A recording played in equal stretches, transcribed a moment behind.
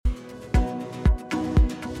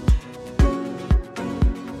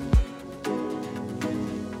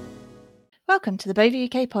Welcome to the Bova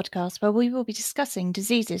UK podcast, where we will be discussing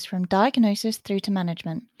diseases from diagnosis through to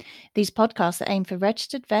management. These podcasts are aimed for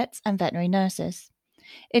registered vets and veterinary nurses.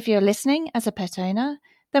 If you're listening as a pet owner,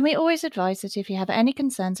 then we always advise that if you have any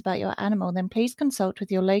concerns about your animal, then please consult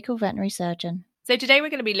with your local veterinary surgeon. So today we're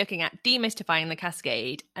going to be looking at demystifying the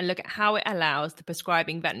cascade and look at how it allows the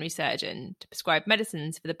prescribing veterinary surgeon to prescribe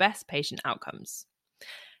medicines for the best patient outcomes.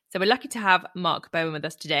 So we're lucky to have Mark Bowen with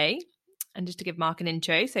us today. And just to give Mark an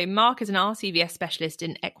intro, so Mark is an RCVS specialist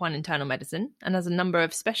in equine internal medicine and has a number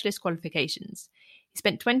of specialist qualifications. He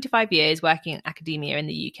spent 25 years working in academia in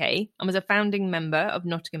the UK and was a founding member of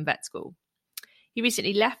Nottingham Vet School. He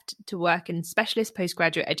recently left to work in specialist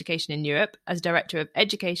postgraduate education in Europe as Director of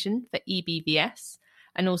Education for EBVS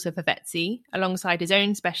and also for VetC, alongside his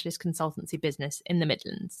own specialist consultancy business in the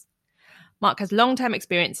Midlands. Mark has long-term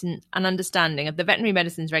experience in an understanding of the veterinary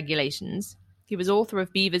medicines regulations. He was author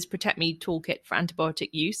of Beaver's Protect Me Toolkit for Antibiotic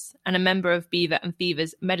Use and a member of Beaver and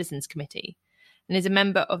Fever's Medicines Committee, and is a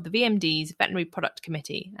member of the VMD's Veterinary Product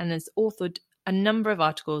Committee and has authored a number of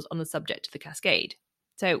articles on the subject of the cascade.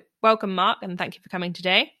 So welcome, Mark, and thank you for coming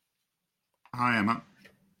today. Hi, Emma.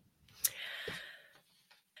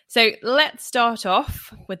 So let's start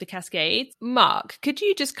off with the cascade. Mark, could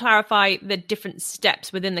you just clarify the different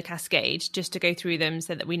steps within the cascade, just to go through them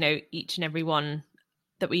so that we know each and every one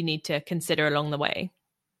that we need to consider along the way?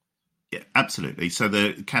 Yeah, absolutely. So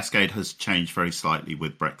the cascade has changed very slightly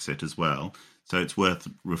with Brexit as well. So it's worth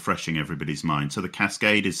refreshing everybody's mind. So the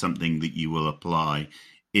cascade is something that you will apply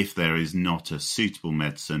if there is not a suitable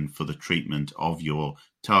medicine for the treatment of your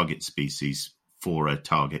target species for a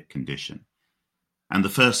target condition. And the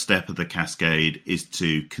first step of the cascade is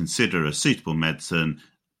to consider a suitable medicine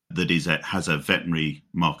that has a veterinary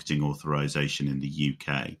marketing authorization in the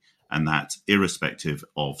UK. And that's irrespective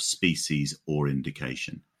of species or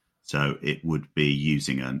indication. So it would be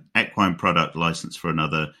using an equine product licensed for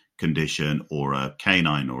another condition or a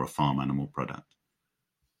canine or a farm animal product.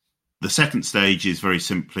 The second stage is very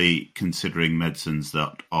simply considering medicines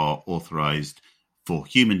that are authorized for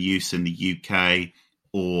human use in the UK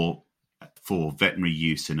or for veterinary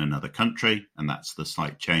use in another country. And that's the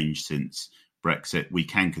slight change since Brexit. We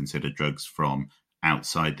can consider drugs from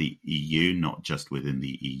outside the EU, not just within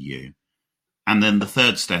the EU. And then the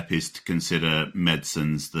third step is to consider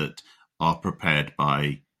medicines that are prepared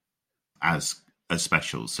as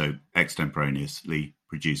specials, so extemporaneously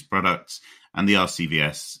produced products. And the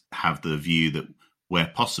RCVS have the view that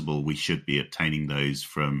where possible, we should be obtaining those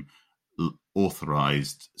from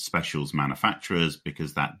authorized specials manufacturers,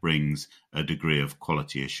 because that brings a degree of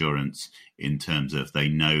quality assurance in terms of they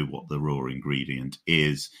know what the raw ingredient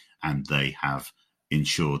is and they have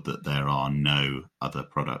ensured that there are no other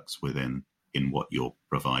products in what you're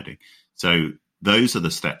providing. So those are the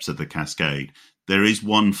steps of the cascade. There is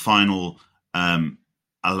one final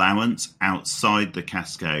allowance outside the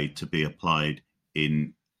cascade to be applied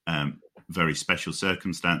in very special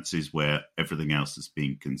circumstances where everything else is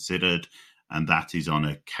being considered, and that is on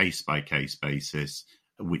a case-by-case basis,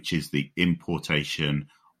 which is the importation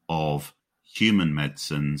of human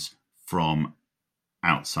medicines from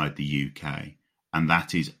outside the UK. And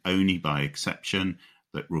that is only by exception,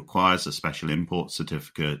 that requires a special import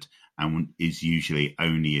certificate and is usually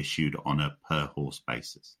only issued on a per horse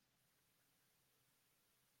basis.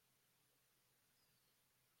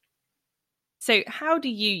 So how do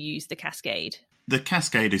you use the cascade? The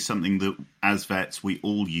cascade is something that, as vets, we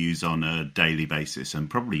all use on a daily basis and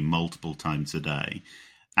probably multiple times a day.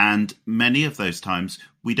 And many of those times,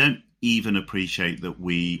 we don't even appreciate that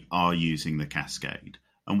we are using the cascade.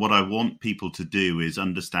 And what I want people to do is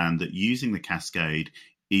understand that using the cascade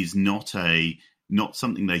is not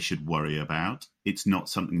something they should worry about. It's not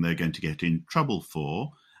something they're going to get in trouble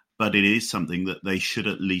for, but it is something that they should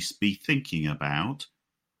at least be thinking about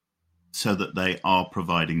so that they are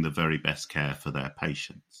providing the very best care for their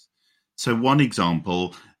patients. So one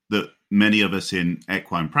example that many of us in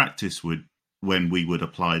equine practice when we would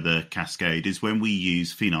apply the cascade is when we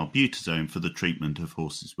use phenylbutazone for the treatment of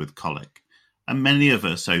horses with colic. And many of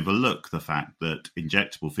us overlook the fact that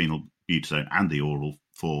injectable phenylbutazone and the oral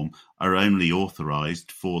form are only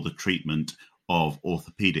authorized for the treatment of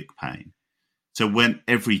orthopedic pain. So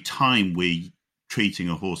every time we're treating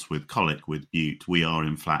a horse with colic with bute, we are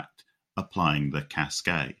in fact applying the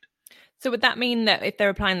cascade. So would that mean that if they're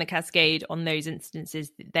applying the cascade on those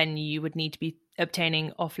instances, then you would need to be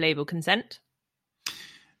obtaining off-label consent?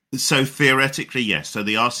 So theoretically, yes. So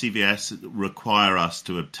the RCVS require us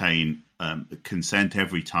to obtain consent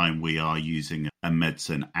every time we are using a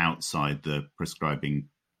medicine outside the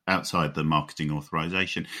marketing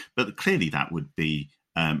authorization. But clearly that would be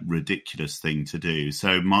ridiculous thing to do.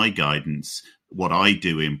 So my guidance, what I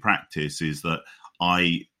do in practice, is that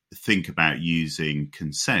I think about using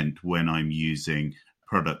consent when I'm using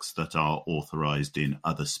products that are authorized in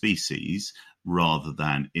other species rather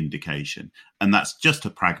than indication. And that's just a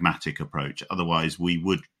pragmatic approach. Otherwise, we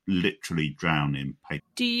would literally drown in paper.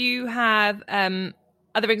 Do you have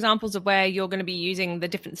other examples of where you're going to be using the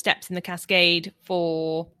different steps in the cascade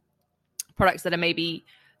for products that are maybe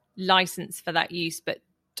licensed for that use, but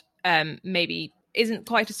maybe isn't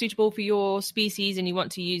quite as suitable for your species, and you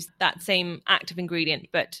want to use that same active ingredient,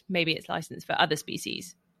 but maybe it's licensed for other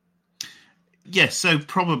species? Yes, so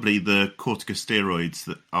probably the corticosteroids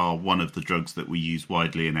that are one of the drugs that we use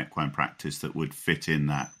widely in equine practice that would fit in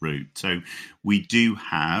that route. So we do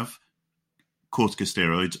have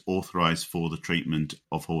corticosteroids authorized for the treatment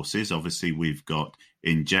of horses. Obviously, we've got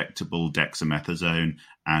injectable dexamethasone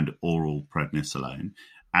and oral prednisolone.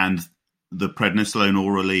 And the prednisolone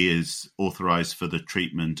orally is authorized for the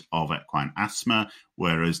treatment of equine asthma,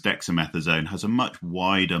 whereas dexamethasone has a much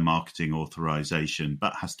wider marketing authorization,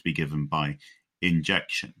 but has to be given by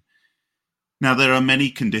injection. Now, there are many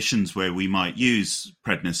conditions where we might use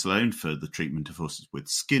prednisolone for the treatment of horses with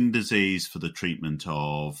skin disease, for the treatment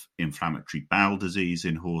of inflammatory bowel disease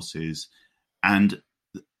in horses. And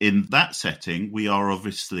in that setting, we are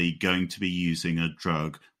obviously going to be using a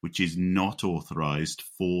drug which is not authorized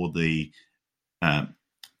for the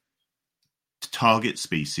target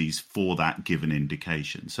species for that given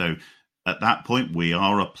indication. So at that point, we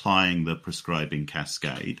are applying the prescribing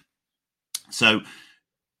cascade. So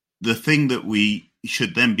the thing that we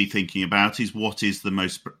should then be thinking about is what is the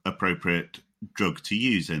most appropriate drug to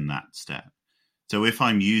use in that step. So if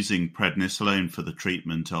I'm using prednisolone for the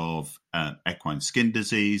treatment of equine skin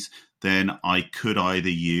disease, then I could either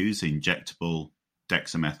use injectable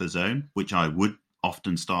dexamethasone, which I would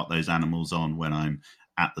often start those animals on when I'm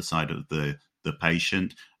at the side of the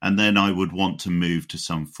patient, and then I would want to move to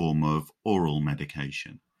some form of oral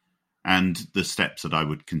medication. And the steps that I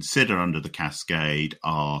would consider under the cascade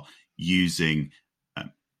are using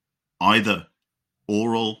either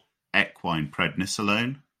oral equine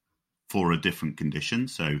prednisolone for a different condition,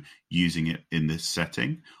 so using it in this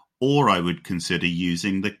setting, or I would consider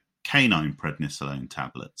using the canine prednisolone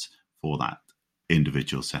tablets for that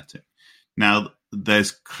individual setting. Now,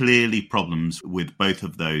 there's clearly problems with both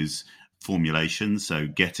of those formulations, so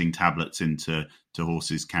getting tablets into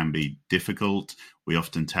horses can be difficult. We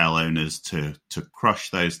often tell owners to crush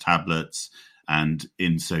those tablets, and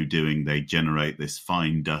in so doing, they generate this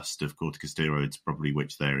fine dust of corticosteroids, probably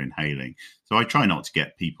which they're inhaling. So I try not to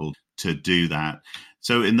get people to do that.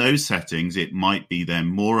 So in those settings, it might be then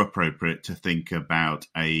more appropriate to think about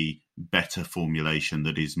a better formulation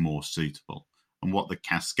that is more suitable. And what the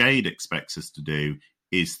cascade expects us to do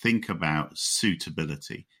is think about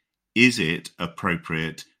suitability. Is it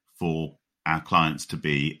appropriate for our clients to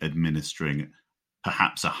be administering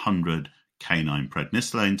perhaps 100 canine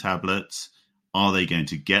prednisolone tablets? Are they going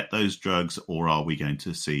to get those drugs, or are we going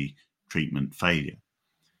to see treatment failure?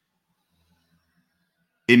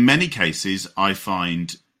 In many cases, I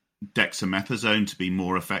find dexamethasone to be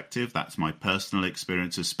more effective. That's my personal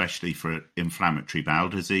experience, especially for inflammatory bowel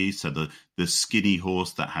disease. So the skinny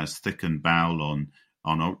horse that has thickened bowel on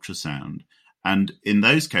ultrasound. And in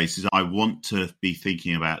those cases, I want to be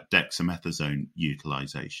thinking about dexamethasone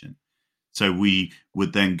utilization. So we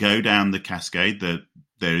would then go down the cascade.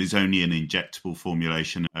 There is only an injectable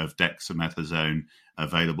formulation of dexamethasone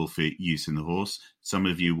available for use in the horse. Some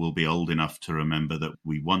of you will be old enough to remember that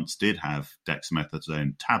we once did have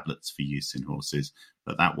dexamethasone tablets for use in horses,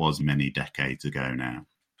 but that was many decades ago now.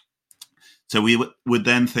 So we would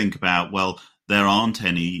then think about, well, there aren't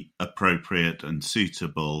any appropriate and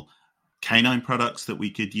suitable canine products that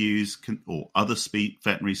we could use, or other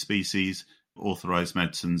veterinary species authorized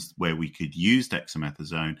medicines where we could use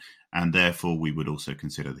dexamethasone, and therefore we would also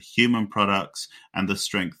consider the human products, and the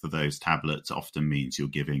strength of those tablets often means you're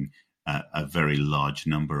giving a very large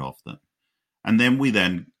number of them. And then we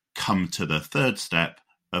then come to the third step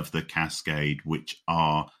of the cascade, which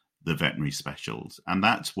are the veterinary specials, and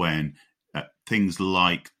that's when things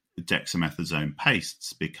like dexamethasone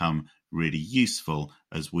pastes become really useful,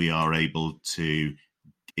 as we are able to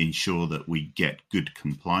ensure that we get good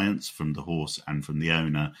compliance from the horse and from the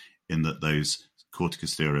owner, in that those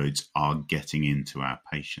corticosteroids are getting into our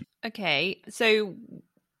patient. Okay, so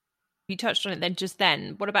you touched on it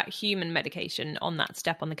then. What about human medication on that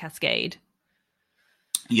step on the cascade?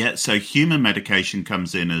 Yeah, so human medication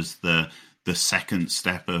comes in as the second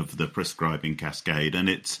step of the prescribing cascade, and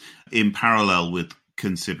it's in parallel with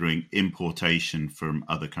considering importation from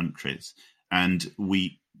other countries. And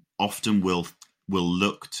we often will will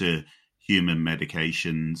look to human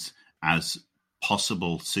medications as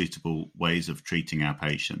possible suitable ways of treating our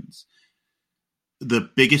patients. The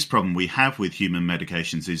biggest problem we have with human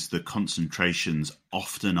medications is the concentrations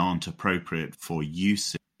often aren't appropriate for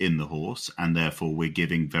use in the horse, and therefore we're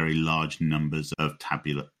giving very large numbers of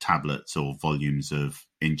tablets or volumes of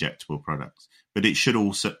injectable products. But it should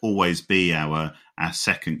also always be our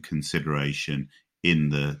second consideration in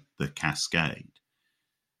the cascade.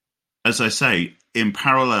 As I say, in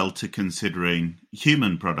parallel to considering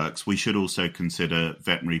human products, we should also consider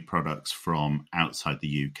veterinary products from outside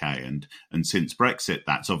the UK. And since Brexit,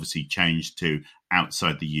 that's obviously changed to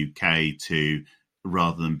outside the UK to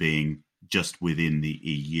rather than being just within the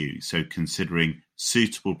EU. So considering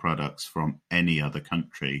suitable products from any other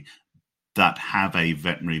country that have a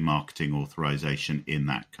veterinary marketing authorization in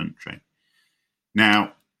that country.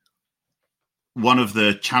 Now, one of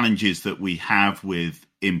the challenges that we have with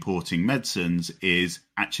importing medicines is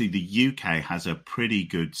actually the UK has a pretty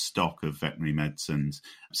good stock of veterinary medicines.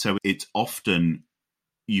 So it's often,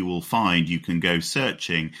 you will find, you can go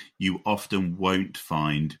searching, you often won't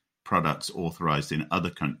find products authorized in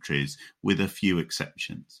other countries with a few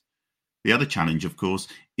exceptions. The other challenge, of course,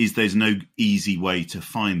 is there's no easy way to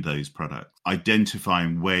find those products.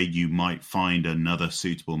 Identifying where you might find another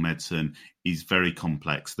suitable medicine is very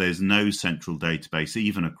complex. There's no central database,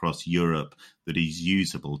 even across Europe, that is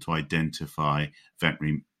usable to identify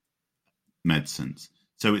veterinary medicines.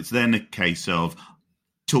 So it's then a case of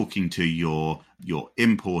talking to your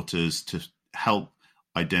importers to help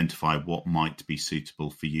identify what might be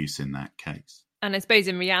suitable for use in that case. And I suppose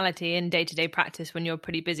in reality, in day-to-day practice, when you're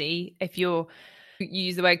pretty busy, if you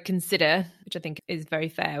use the word consider, which I think is very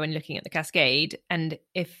fair when looking at the cascade, and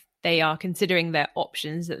if they are considering their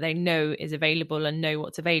options that they know is available and know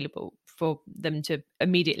what's available for them to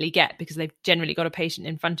immediately get because they've generally got a patient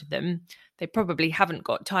in front of them, they probably haven't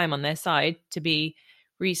got time on their side to be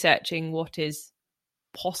researching what is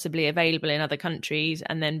possibly available in other countries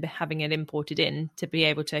and then having it imported in to be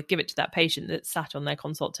able to give it to that patient that's sat on their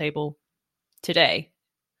consult table today.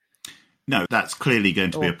 No, that's clearly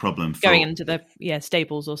going to be a problem for going into the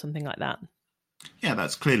stables or something like that. Yeah,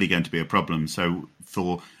 that's clearly going to be a problem. So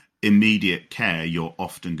for immediate care, you're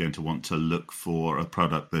often going to want to look for a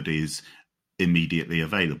product that is immediately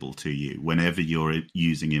available to you. Whenever you're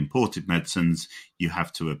using imported medicines, you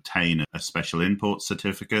have to obtain a special import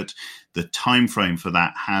certificate. The time frame for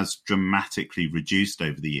that has dramatically reduced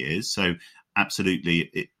over the years. So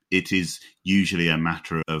absolutely, it is usually a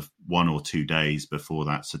matter of 1 or 2 days before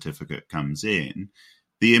that certificate comes in.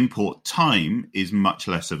 The import time is much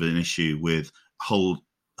less of an issue with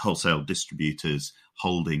wholesale distributors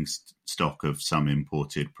holding stock of some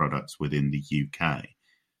imported products within the UK.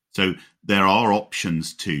 So there are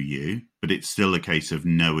options to you, but it's still a case of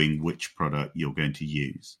knowing which product you're going to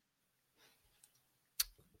use.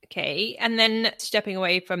 Okay, and then stepping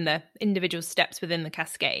away from the individual steps within the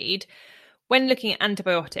cascade, when looking at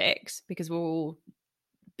antibiotics, because we're all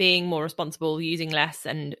being more responsible, using less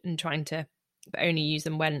and trying to only use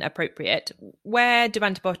them when appropriate, where do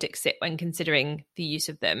antibiotics sit when considering the use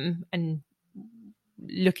of them and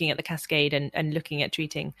looking at the cascade and looking at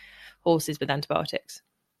treating horses with antibiotics?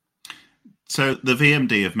 So the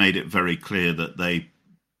VMD have made it very clear that they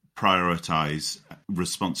prioritise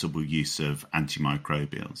responsible use of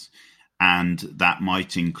antimicrobials. And that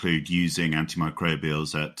might include using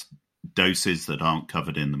antimicrobials at doses that aren't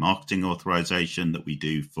covered in the marketing authorization that we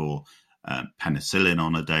do for penicillin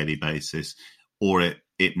on a daily basis, or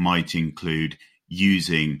it might include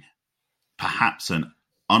using perhaps an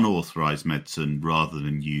unauthorized medicine rather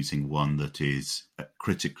than using one that is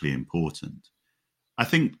critically important. I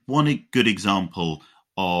think one good example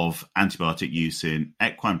of antibiotic use in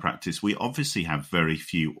equine practice, we obviously have very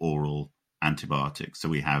few oral antibiotics. So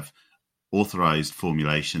we have authorized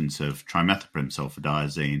formulations of trimethoprim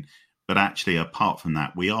sulfadiazine, but actually apart from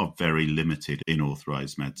that, we are very limited in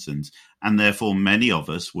authorized medicines. And therefore, many of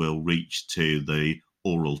us will reach to the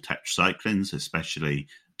oral tetracyclines, especially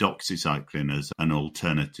doxycycline, as an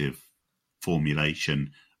alternative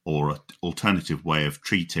formulation or an alternative way of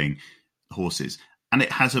treating horses. And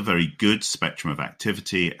it has a very good spectrum of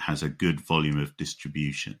activity. It has a good volume of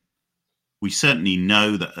distribution. We certainly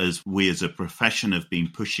know that as we as a profession have been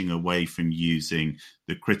pushing away from using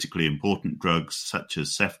the critically important drugs such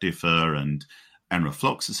as ceftiofur and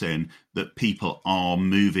enrofloxacin, that people are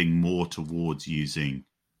moving more towards using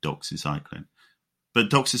doxycycline. But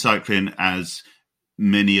doxycycline, as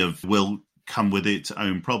many of, will come with its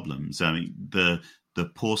own problems. I mean, the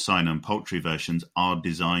porcine and poultry versions are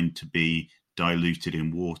designed to be diluted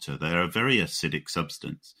in water. They're a very acidic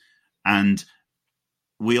substance. And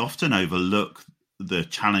we often overlook the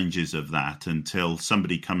challenges of that until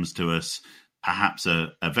somebody comes to us, perhaps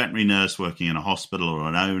a veterinary nurse working in a hospital or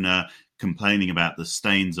an owner, complaining about the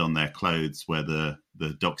stains on their clothes where the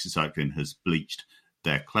doxycycline has bleached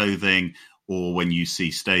their clothing, or when you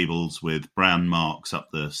see stables with brown marks up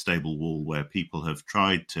the stable wall where people have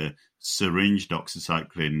tried to syringe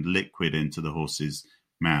doxycycline liquid into the horse's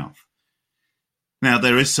mouth. Now,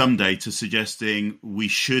 there is some data suggesting we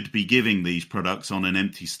should be giving these products on an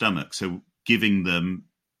empty stomach. So giving them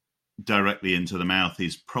directly into the mouth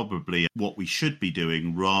is probably what we should be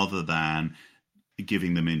doing rather than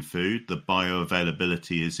giving them in food. The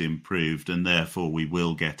bioavailability is improved and therefore we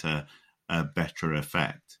will get a better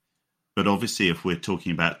effect. But obviously, if we're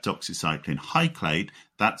talking about doxycycline hyclate,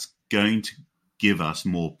 that's going to give us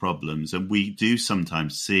more problems. And we do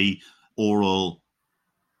sometimes see oral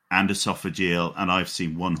and esophageal, and I've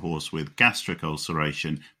seen one horse with gastric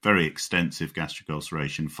ulceration, very extensive gastric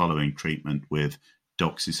ulceration following treatment with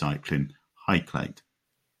doxycycline hyclate.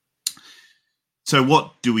 So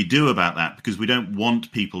what do we do about that? Because we don't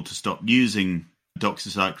want people to stop using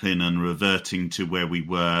doxycycline and reverting to where we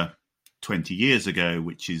were 20 years ago,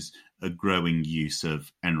 which is a growing use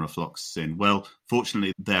of enrofloxacin. Well,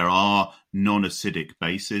 fortunately, there are non-acidic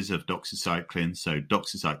bases of doxycycline. So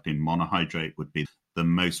doxycycline monohydrate would be the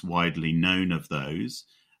most widely known of those.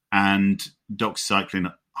 And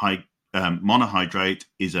doxycycline monohydrate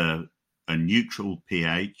is a neutral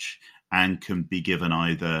pH and can be given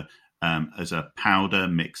either as a powder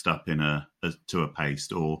mixed up to a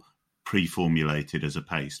paste or pre-formulated as a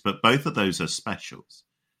paste. But both of those are specials.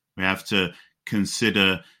 We have to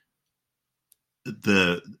consider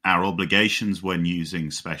our obligations when using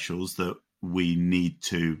specials, that we need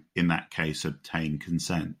to, in that case, obtain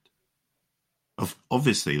consent.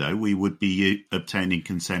 Obviously, though, we would be obtaining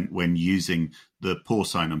consent when using the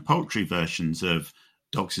porcine and poultry versions of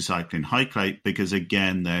doxycycline hyclate because,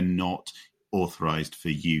 again, they're not authorized for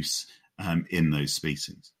use in those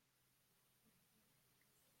species.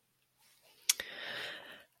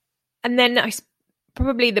 And then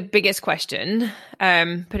probably the biggest question,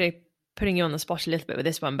 putting you on the spot a little bit with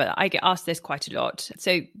this one, but I get asked this quite a lot.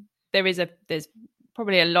 So there's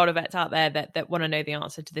probably a lot of vets out there that want to know the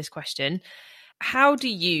answer to this question. How do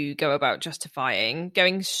you go about justifying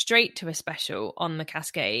going straight to a special on the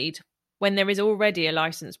cascade when there is already a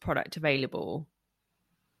licensed product available?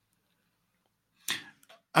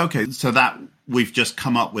 Okay, so that we've just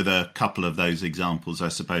come up with a couple of those examples. I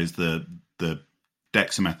suppose the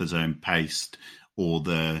dexamethasone paste or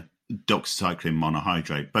the doxycycline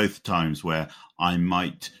monohydrate, both times where I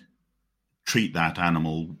might treat that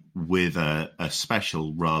animal with a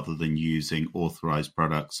special rather than using authorized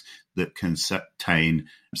products that contain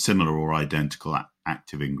similar or identical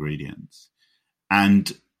active ingredients.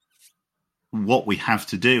 And what we have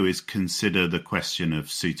to do is consider the question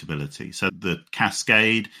of suitability. So the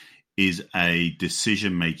cascade is a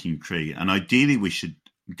decision-making tree, and ideally we should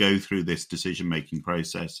go through this decision-making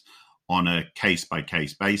process on a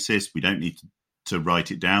case-by-case basis. We don't need to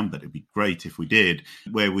write it down, but it'd be great if we did,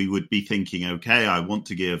 where we would be thinking, okay, I want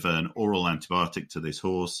to give an oral antibiotic to this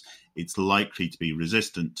horse. It's likely to be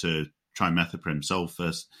resistant to trimethoprim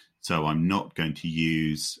sulfate, so I'm not going to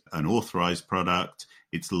use an authorized product.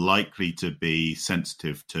 It's likely to be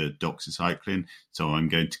sensitive to doxycycline, so I'm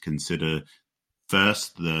going to consider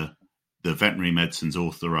first the veterinary medicines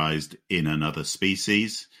authorized in another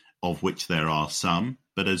species, of which there are some.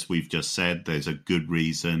 But as we've just said, there's a good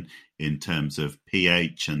reason in terms of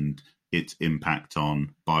pH and its impact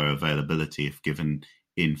on bioavailability if given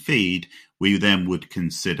in feed. We then would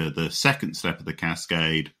consider the second step of the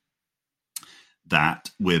cascade, that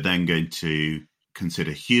we're then going to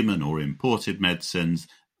consider human or imported medicines.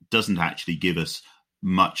 Doesn't actually give us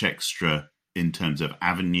much extra in terms of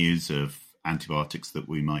avenues of antibiotics that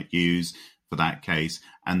we might use for that case,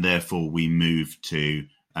 and therefore we move to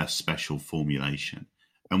a special formulation.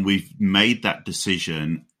 And we've made that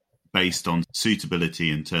decision based on suitability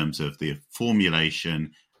in terms of the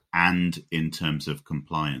formulation and in terms of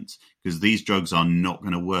compliance, because these drugs are not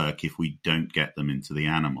going to work if we don't get them into the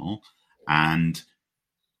animal. And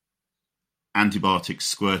antibiotics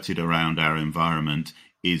squirted around our environment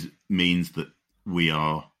means that we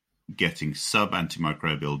are getting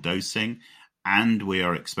sub-antimicrobial dosing and we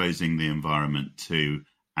are exposing the environment to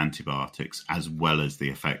antibiotics, as well as the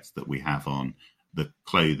effects that we have on the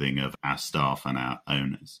clothing of our staff and our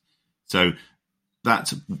owners. So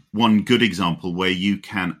that's one good example where you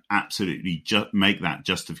can absolutely make that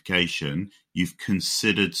justification. You've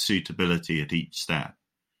considered suitability at each step.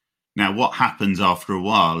 Now, what happens after a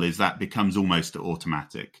while is that becomes almost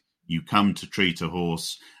automatic. You come to treat a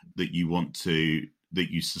horse that you want to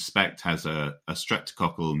that you suspect has a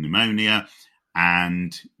streptococcal pneumonia,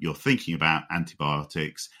 and you're thinking about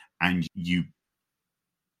antibiotics, and you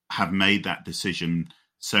have made that decision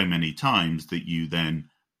so many times that you then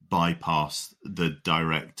bypass the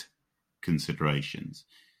direct considerations.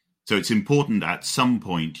 So it's important at some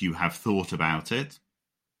point you have thought about it.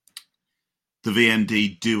 The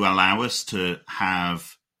VMD do allow us to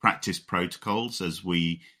have practice protocols as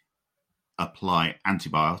we apply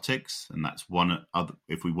antibiotics, and that's one other.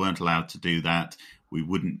 If we weren't allowed to do that, we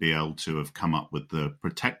wouldn't be able to have come up with the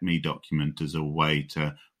Protect Me document as a way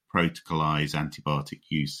to protocolize antibiotic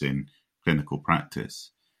use in clinical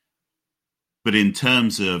practice. But in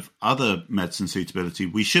terms of other medicine suitability,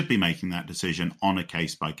 we should be making that decision on a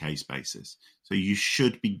case-by-case basis. So you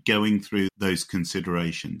should be going through those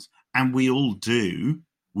considerations. And we all do,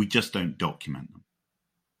 we just don't document them.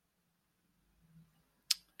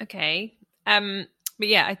 Okay. But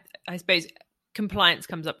yeah, I suppose compliance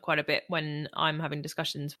comes up quite a bit when I'm having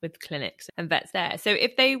discussions with clinics and vets there. So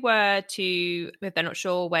if they're not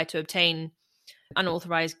sure where to obtain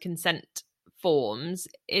unauthorized consent forms,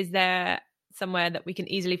 is there somewhere that we can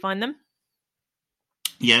easily find them?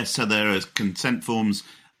 Yes, so there are consent forms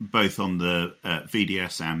both on the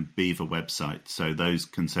VDS and Beaver website. So those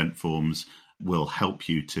consent forms will help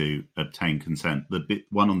you to obtain consent. The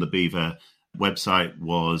one on the Beaver website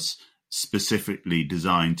was specifically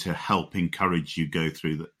designed to help encourage you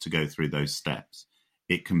to go through those steps.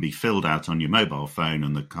 It can be filled out on your mobile phone,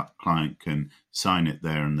 and the client can sign it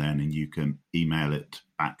there and then, and you can email it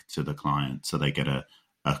back to the client so they get a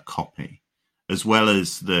copy. As well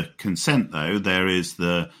as the consent, though, there is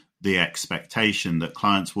the expectation that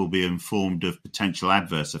clients will be informed of potential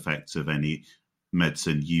adverse effects of any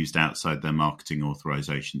medicine used outside their marketing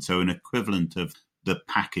authorization. So an equivalent of the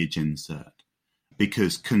package insert,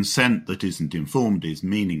 because consent that isn't informed is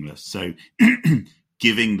meaningless. So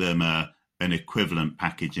giving them an equivalent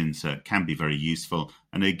package insert can be very useful.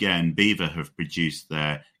 And again, Beaver have produced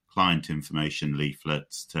their client information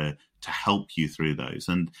leaflets to help you through those.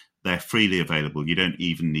 And they're freely available. You don't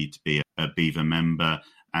even need to be a Beaver member.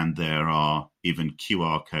 And there are even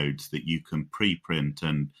QR codes that you can pre-print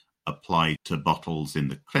and apply to bottles in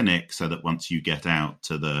the clinic, so that once you get out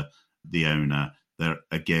to the owner, there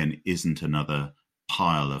again isn't another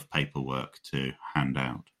pile of paperwork to hand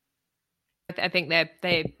out. I think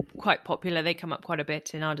they're quite popular. They come up quite a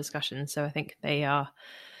bit in our discussions. So I think they are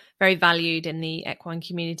very valued in the equine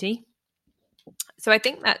community. So I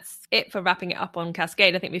think that's it for wrapping it up on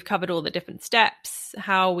Cascade. I think we've covered all the different steps,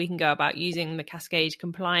 how we can go about using the Cascade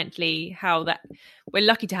compliantly, how that we're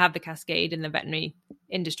lucky to have the Cascade in the veterinary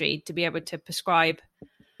industry to be able to prescribe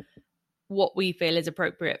what we feel is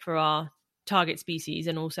appropriate for our target species,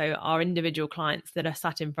 and also our individual clients that are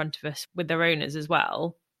sat in front of us with their owners as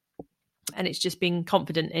well. And it's just being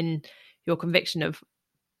confident in your conviction of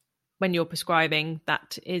when you're prescribing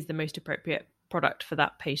that is the most appropriate product for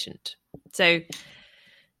that patient. So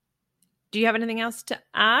do you have anything else to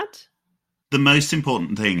add? The most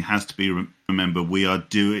important thing has to be, remember, we are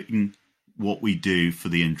doing what we do for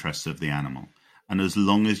the interests of the animal. And as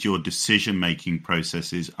long as your decision-making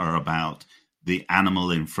processes are about the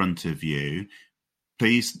animal in front of you,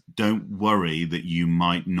 please don't worry that you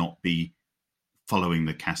might not be following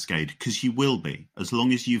the Cascade, because you will be. As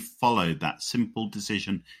long as you've followed that simple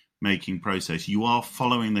decision-making process, you are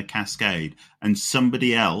following the Cascade, and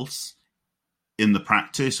somebody else in the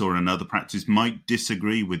practice or another practice might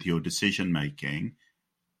disagree with your decision-making.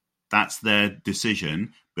 That's their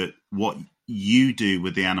decision, but what you do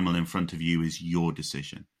with the animal in front of you is your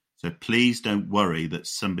decision. So please don't worry that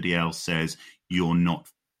somebody else says you're not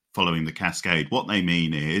following the Cascade. What they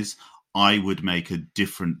mean is, I would make a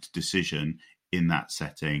different decision in that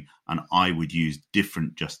setting, and I would use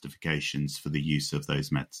different justifications for the use of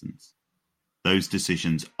those medicines. Those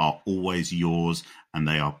decisions are always yours, and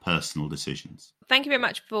they are personal decisions. Thank you very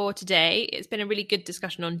much for today. It's been a really good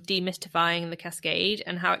discussion on demystifying the Cascade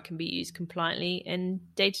and how it can be used compliantly in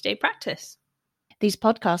day-to-day practice. These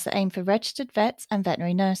podcasts are aimed for registered vets and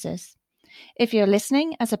veterinary nurses. If you're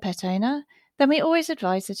listening as a pet owner, then we always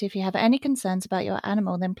advise that if you have any concerns about your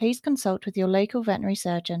animal, then please consult with your local veterinary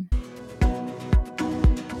surgeon.